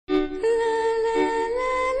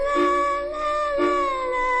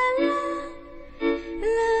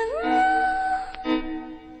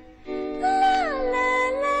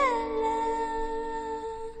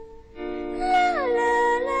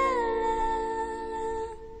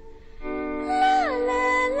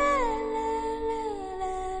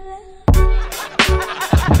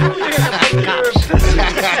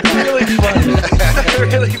really funny.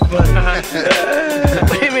 Really funny.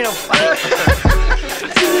 What do you mean I'm funny?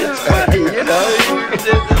 It's funny, you know. It's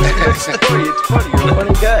a good story. It's funny. You're a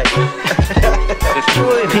funny guy.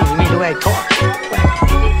 What do you mean the way I talk?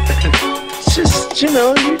 It's just, you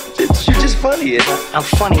know, you're just funny. I'm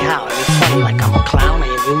funny how? I mean, funny like I'm a clown. I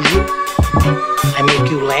amuse you. I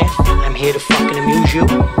make you laugh. I'm here to fucking amuse you.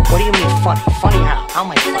 What do you mean funny? Funny how? How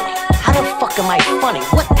am I funny? How the fuck am I funny?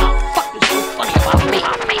 What the fuck is so funny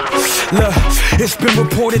about me? Look, it's been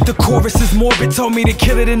reported the chorus is morbid. Told me to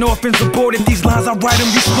kill it and orphans aborted. These lines I write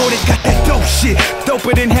them, you snorted. Got that dope shit,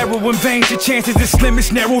 doper than heroin veins. Your chances is slim,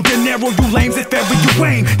 it's narrow, then narrow. You lames if ever you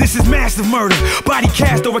aim. This is massive murder. Body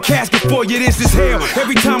cast or a casket for you, this is hell.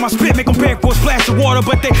 Every time I spit, make them beg for a splash of water.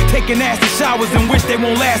 But they taking nasty showers and wish they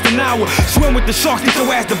won't last an hour. Swim with the sharks, get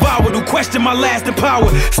your ass devoured. Who question my lasting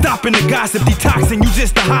power? Stopping the gossip, detoxing. You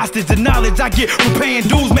just a hostage. The knowledge I get from paying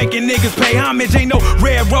dues, making niggas pay homage. Ain't no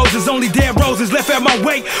red roses, only dead roses left at my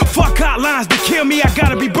wake. Fuck hotlines to kill me, I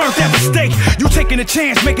gotta be burnt at the stake. You taking a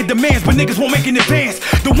chance, making demands, but niggas won't make an advance.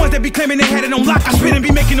 The ones that be claiming they had it on lock, I spit and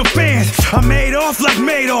be making them fans. I made off like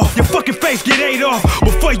Madoff. Your fucking face get ate off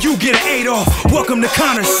before you get an 8 off. Welcome to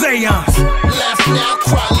Connor's Seance. Laugh now,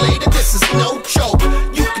 cry later, this is no joke.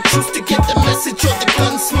 You can choose to get the message or the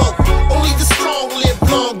gun smoke. Only the strong live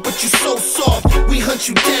long, but you so soft. We hunt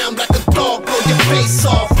you down like a dog, blow your face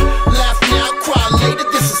off. Laugh now, cry later,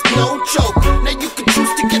 this is no joke. Now you can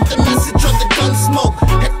choose to get the message or the gun smoke.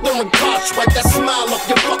 Heckler and Koch, wipe that smile off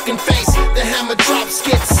your fucking face. The hammer drops,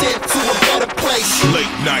 get sent to a better place.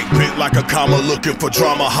 Late night, bent like a comma, looking for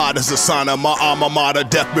drama. Hot as a sign of my alma mater,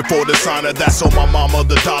 death before the signer. That's on my mama,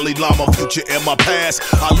 the Dalai Lama. Future in my past,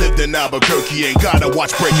 I lived in Albuquerque, ain't gotta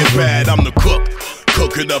watch Breaking Bad. I'm the cook.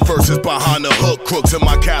 Cooking up verses behind the hook. Crooks in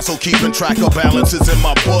my castle, keeping track of balances in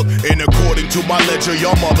my book. And according to my ledger,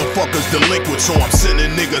 y'all motherfuckers delinquent. So I'm sending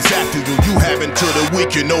niggas after you. You haven't till the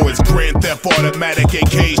week, you know it's Grand Theft Automatic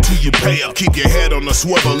AKs till you pay up. Keep your head on the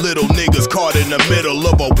swivel, little niggas caught in the middle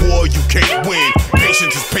of a war you can't win.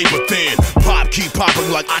 Patience is paper thin. Pop keep popping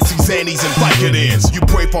like Oxy Xannies and Vicodins. You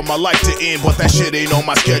pray for my life to end, but that shit ain't on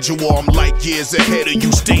my schedule. I'm light years ahead of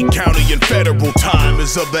you. State, county, and federal time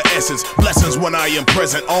is of the essence. Blessings when I am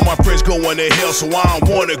present. All my friends going to hell, so I don't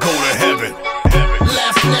wanna go to heaven.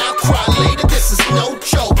 Laugh now, cry later, this is no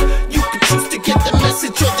joke. You can choose to get the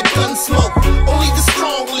message or the gun smoke. Only the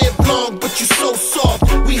strong live long, but you so soft.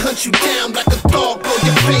 We hunt you down like a dog, blow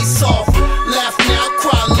your face off. Laugh now,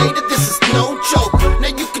 cry later, this is no joke.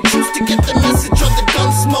 Now you can choose to get the message or the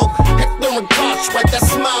gun smoke. Heckler and Koch, wipe that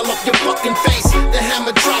smile off your fucking face. The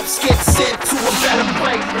hammer drops, get sent to a better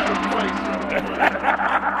place.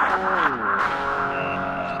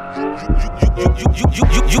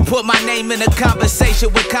 You put my name in a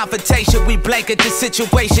conversation with confrontation. We blanket the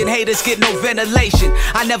situation, haters get no ventilation.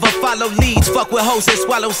 I never follow leads, fuck with hoes that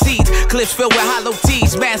swallow seeds. Clips filled with hollow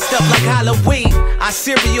tees, masked up like Halloween. I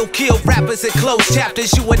serial kill rappers in closed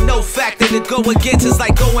chapters. You a no factor to go against, it's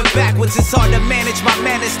like going backwards. It's hard to manage my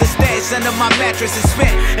manners, the stash under my mattress is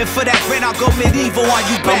spent. And for that rent I'll go medieval on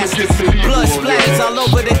you bastards. Blood splatters all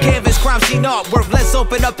over the canvas, crime scene artwork. Let's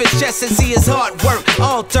open up his chest and see his hard work.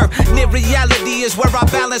 Alter, near reality is where I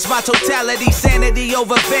balance my totality. Sanity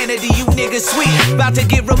over vanity, you niggas sweet. About to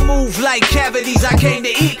get removed like cavities, I came to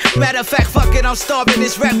eat. Matter of fact, fuck it, I'm starving.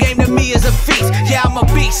 This rap game to me is a feast. Yeah, I'm a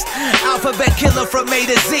beast. Alphabet killer from A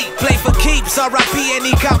to Z. Play for keeps, RIP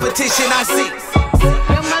any competition I see.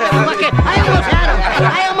 You motherfucker, I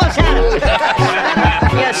almost had him.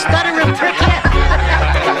 You stuttering prick.